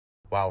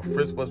While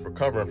Fritz was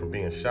recovering from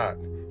being shot,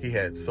 he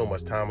had so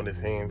much time on his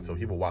hands, so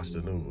he would watch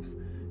the news.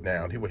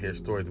 Now, he would hear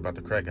stories about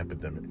the crack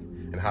epidemic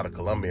and how the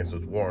Colombians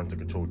was warring to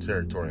control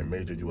territory in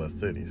major U.S.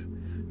 cities.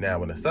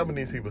 Now, in the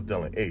 70s, he was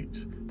dealing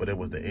H, but it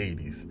was the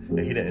 80s, and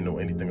he didn't know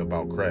anything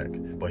about crack,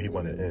 but he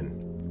wanted in.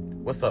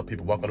 What's up,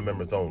 people? Welcome to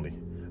Members Only.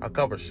 I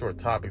cover short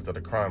topics of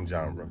the crime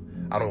genre.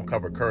 I don't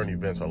cover current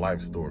events or life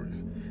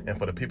stories. And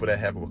for the people that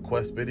have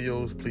request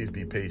videos, please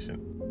be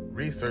patient.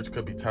 Research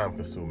could be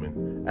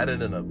time-consuming.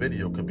 Editing a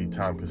video could be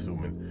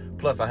time-consuming.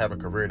 Plus, I have a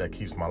career that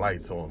keeps my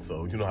lights on,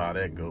 so you know how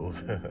that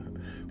goes.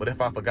 But if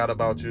I forgot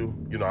about you,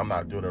 I'm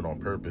not doing it on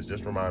purpose.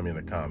 Just remind me in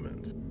the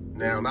comments.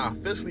 Now, I've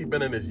officially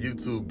been in this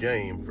YouTube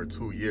game for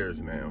 2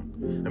 years now.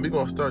 And we're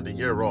going to start the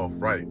year off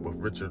right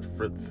with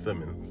Fritz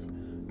Simmons.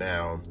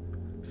 Now,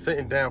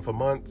 sitting down for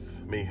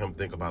months made him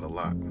think about a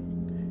lot.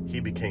 He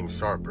became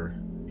sharper.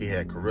 He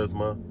had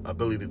charisma,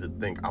 ability to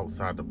think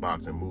outside the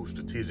box and move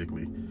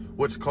strategically,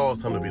 which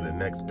caused him to be the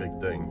next big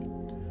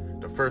thing.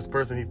 The first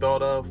person he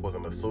thought of was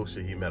an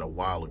associate he met a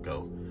while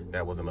ago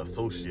that was an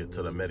associate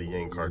to the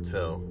Medellin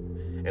cartel.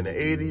 In the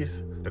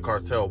 80s, the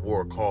cartel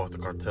war caused the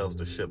cartels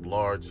to ship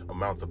large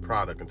amounts of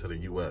product into the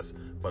U.S.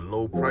 for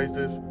low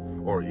prices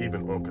or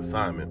even on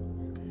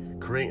consignment,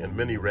 creating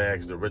many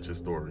rags to riches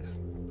stories.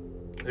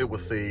 It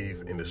would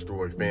save and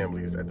destroy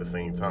families at the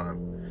same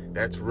time.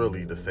 That's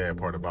really the sad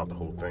part about the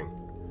whole thing.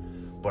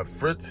 But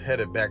Fritz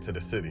headed back to the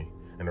city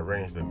and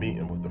arranged a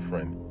meeting with a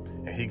friend,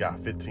 and he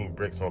got 15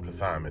 bricks on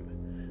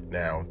consignment.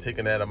 Now,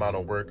 taking that amount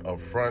of work up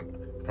front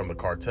from the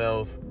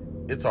cartels,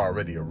 it's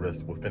already a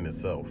risk within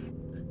itself.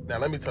 Now,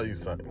 let me tell you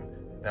something.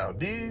 Now,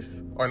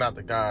 these are not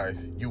the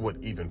guys you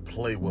would even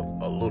play with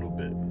a little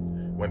bit.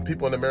 When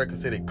people in America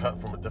say they cut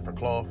from a different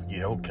cloth,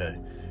 yeah, okay.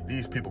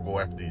 These people go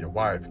after your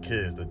wife,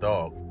 kids, the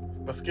dog.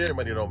 But scary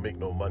money don't make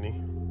no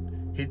money.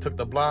 He took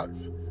the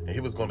blocks, and he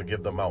was going to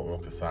give them out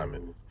on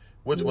consignment,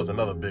 which was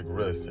another big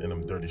risk in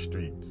them dirty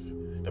streets.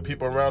 The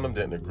people around him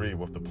didn't agree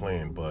with the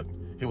plan, but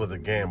he was a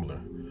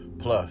gambler.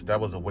 Plus, that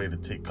was a way to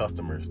take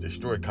customers,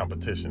 destroy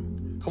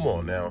competition. Come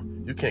on now,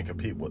 you can't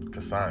compete with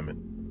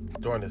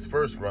consignment. During his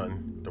first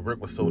run, the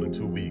brick was sold in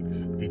 2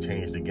 weeks. He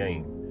changed the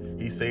game.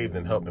 He saved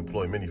and helped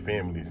employ many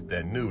families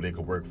that knew they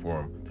could work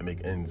for him to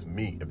make ends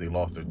meet if they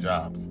lost their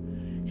jobs.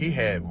 He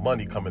had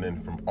money coming in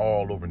from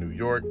all over New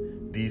York,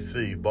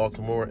 D.C.,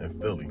 Baltimore, and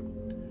Philly.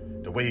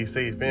 The way he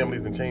saved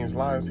families and changed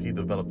lives, he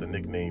developed the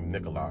nickname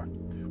Nikolai,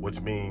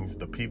 which means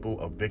the people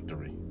of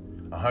victory.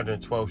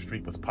 112th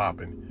Street was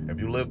popping. If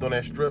you lived on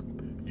that strip,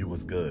 you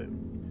was good.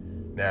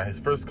 Now, his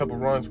first couple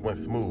runs went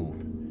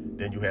smooth.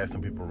 Then you had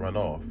some people run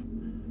off.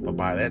 But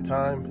by that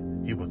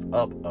time, he was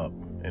up,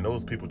 and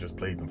those people just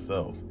played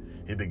themselves.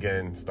 He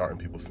began starting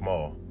people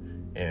small,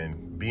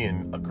 and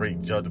being a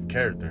great judge of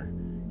character,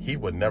 he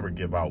would never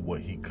give out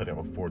what he couldn't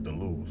afford to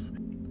lose.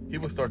 He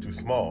would start you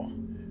small.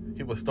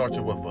 He would start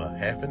you with a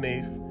half an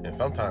eighth and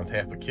sometimes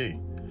half a key.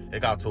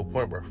 It got to a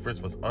point where Fritz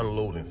was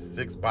unloading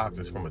 6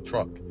 boxes from a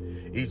truck.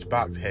 Each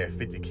box had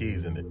 50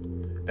 keys in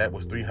it. That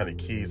was 300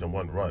 keys in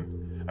one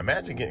run.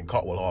 Imagine getting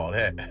caught with all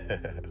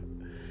that.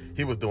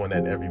 He was doing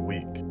that every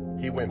week.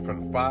 He went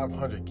from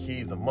 500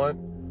 keys a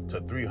month to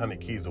 300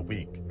 keys a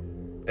week.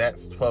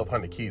 That's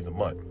 1,200 keys a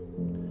month.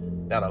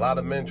 Now, a lot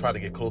of men try to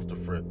get close to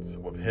Fritz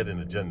with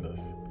hidden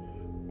agendas.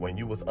 When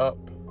you was up,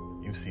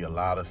 you see a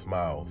lot of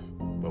smiles.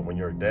 But when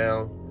you're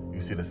down,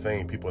 you see the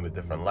same people in a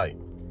different light.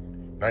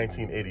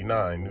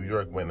 1989, New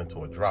York went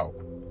into a drought.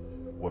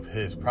 With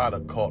his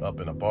product caught up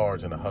in a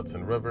barge in the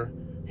Hudson River,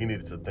 he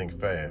needed to think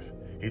fast.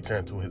 He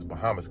turned to his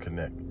Bahamas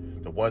Connect.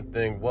 The one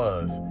thing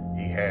was,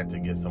 he had to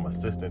get some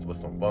assistance with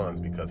some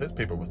funds because his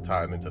paper was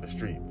tied into the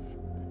streets.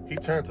 He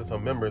turned to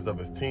some members of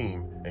his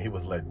team, and he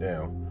was let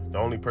down. The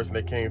only person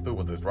that came through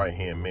was his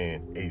right-hand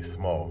man, Ace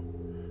Small.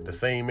 The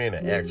same man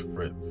that asked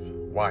Fritz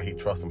why he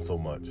trusts him so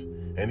much.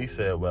 And he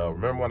said, well,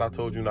 remember when I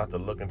told you not to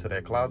look into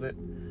that closet?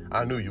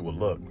 I knew you would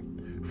look.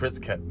 Fritz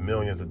kept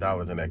millions of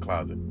dollars in that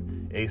closet.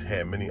 Ace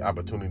had many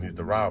opportunities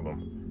to rob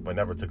him, but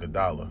never took a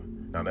dollar.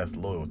 Now that's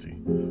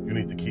loyalty. You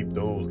need to keep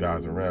those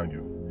guys around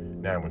you.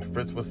 Now when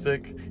Fritz was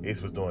sick,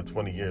 Ace was doing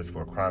 20 years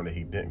for a crime that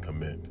he didn't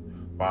commit.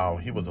 While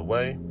he was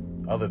away,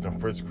 others in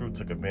Fritz's crew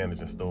took advantage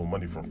and stole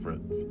money from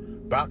Fritz.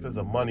 Boxes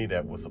of money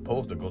that was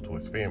supposed to go to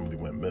his family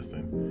went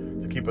missing.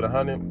 To keep it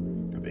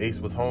 100, if Ace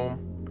was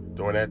home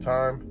during that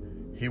time,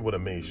 he would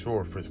have made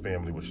sure Fritz's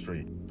family was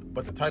straight.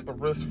 But the type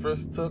of risk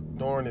Fritz took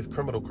during his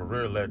criminal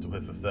career led to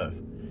his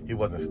success. He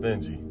wasn't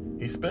stingy.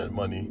 He spent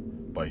money,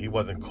 but he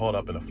wasn't caught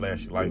up in a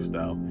flashy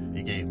lifestyle.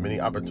 He gave many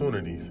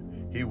opportunities.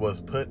 He was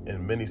put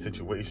in many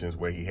situations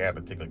where he had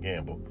to take a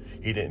gamble.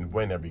 He didn't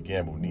win every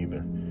gamble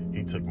neither.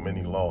 He took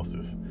many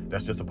losses.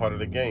 That's just a part of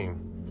the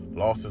game.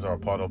 Losses are a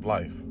part of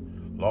life.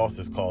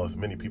 Losses cause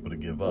many people to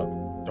give up.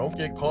 Don't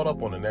get caught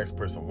up on the next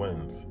person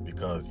wins,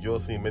 because you'll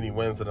see many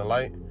wins in the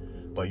light,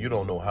 but you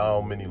don't know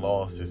how many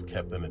losses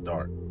kept in the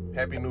dark.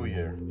 Happy New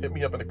Year. Hit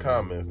me up in the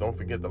comments. Don't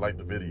forget to like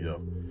the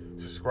video.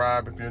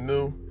 Subscribe if you're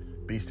new.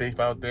 Be safe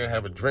out there.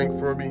 Have a drink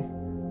for me.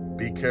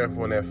 Be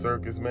careful in that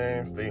circus,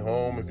 man. Stay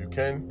home if you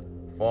can.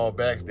 Fall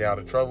back. Stay out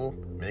of trouble.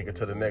 Make it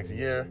to the next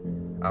year.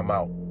 I'm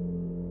out.